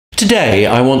Today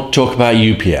I want to talk about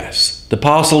UPS, the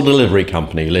parcel delivery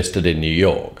company listed in New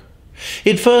York.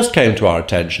 It first came to our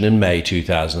attention in May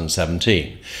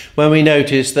 2017, when we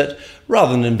noticed that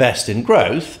rather than invest in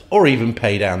growth or even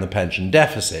pay down the pension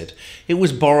deficit, it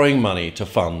was borrowing money to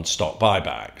fund stock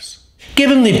buybacks.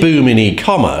 Given the boom in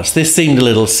e-commerce, this seemed a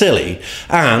little silly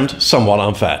and somewhat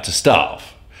unfair to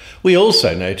staff. We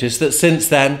also noticed that since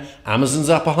then, Amazon's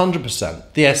up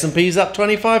 100%, the S&P's up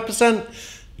 25%,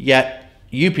 yet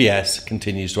UPS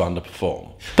continues to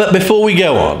underperform. But before we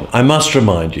go on, I must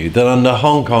remind you that under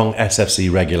Hong Kong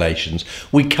SFC regulations,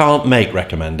 we can't make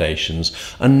recommendations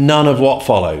and none of what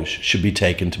follows should be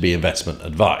taken to be investment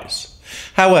advice.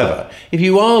 However, if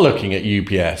you are looking at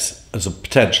UPS as a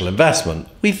potential investment,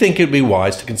 we think it would be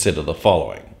wise to consider the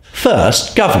following.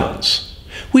 First, governance.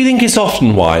 We think it's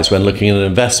often wise when looking at an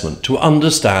investment to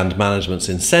understand management's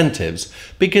incentives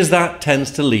because that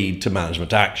tends to lead to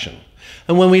management action.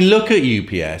 And when we look at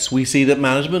UPS, we see that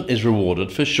management is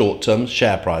rewarded for short-term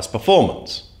share price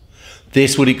performance.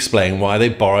 This would explain why they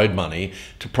borrowed money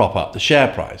to prop up the share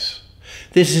price.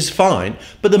 This is fine,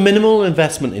 but the minimal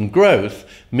investment in growth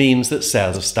means that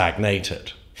sales have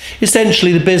stagnated.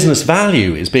 Essentially, the business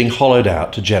value is being hollowed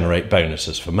out to generate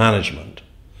bonuses for management.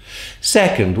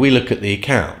 Second, we look at the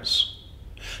accounts.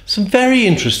 Some very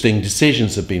interesting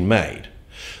decisions have been made.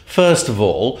 First of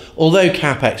all, although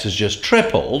CapEx has just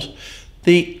tripled,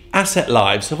 the asset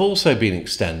lives have also been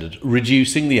extended,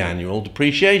 reducing the annual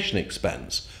depreciation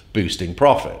expense, boosting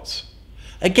profits.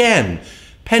 Again,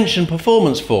 pension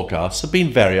performance forecasts have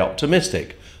been very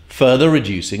optimistic, further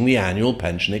reducing the annual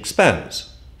pension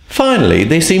expense. Finally,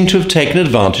 they seem to have taken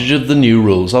advantage of the new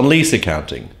rules on lease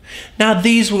accounting. Now,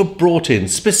 these were brought in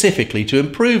specifically to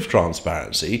improve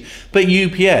transparency, but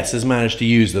UPS has managed to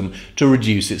use them to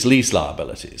reduce its lease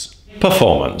liabilities.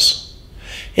 Performance.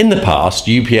 In the past,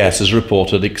 UPS has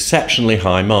reported exceptionally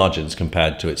high margins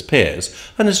compared to its peers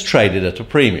and has traded at a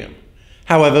premium.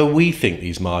 However, we think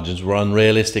these margins were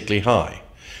unrealistically high.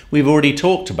 We've already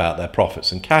talked about their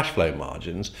profits and cash flow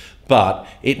margins, but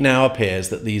it now appears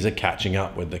that these are catching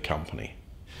up with the company.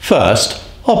 First,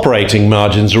 operating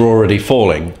margins are already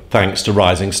falling thanks to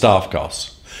rising staff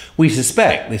costs. We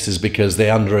suspect this is because they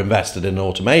underinvested in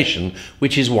automation,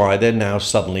 which is why they're now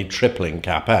suddenly tripling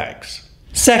CapEx.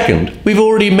 Second, we've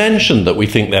already mentioned that we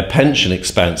think their pension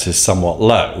expense is somewhat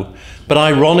low, but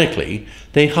ironically,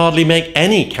 they hardly make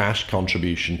any cash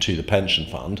contribution to the pension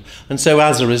fund, and so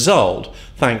as a result,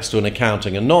 thanks to an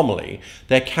accounting anomaly,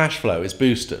 their cash flow is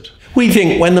boosted. We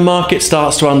think when the market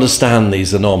starts to understand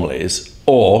these anomalies,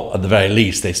 or at the very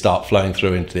least they start flowing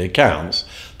through into the accounts,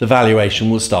 the valuation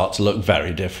will start to look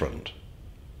very different.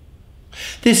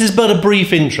 This is but a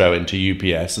brief intro into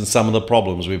UPS and some of the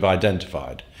problems we've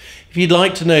identified. If you'd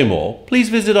like to know more, please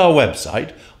visit our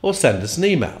website or send us an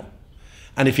email.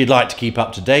 And if you'd like to keep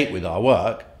up to date with our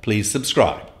work, please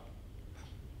subscribe.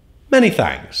 Many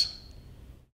thanks.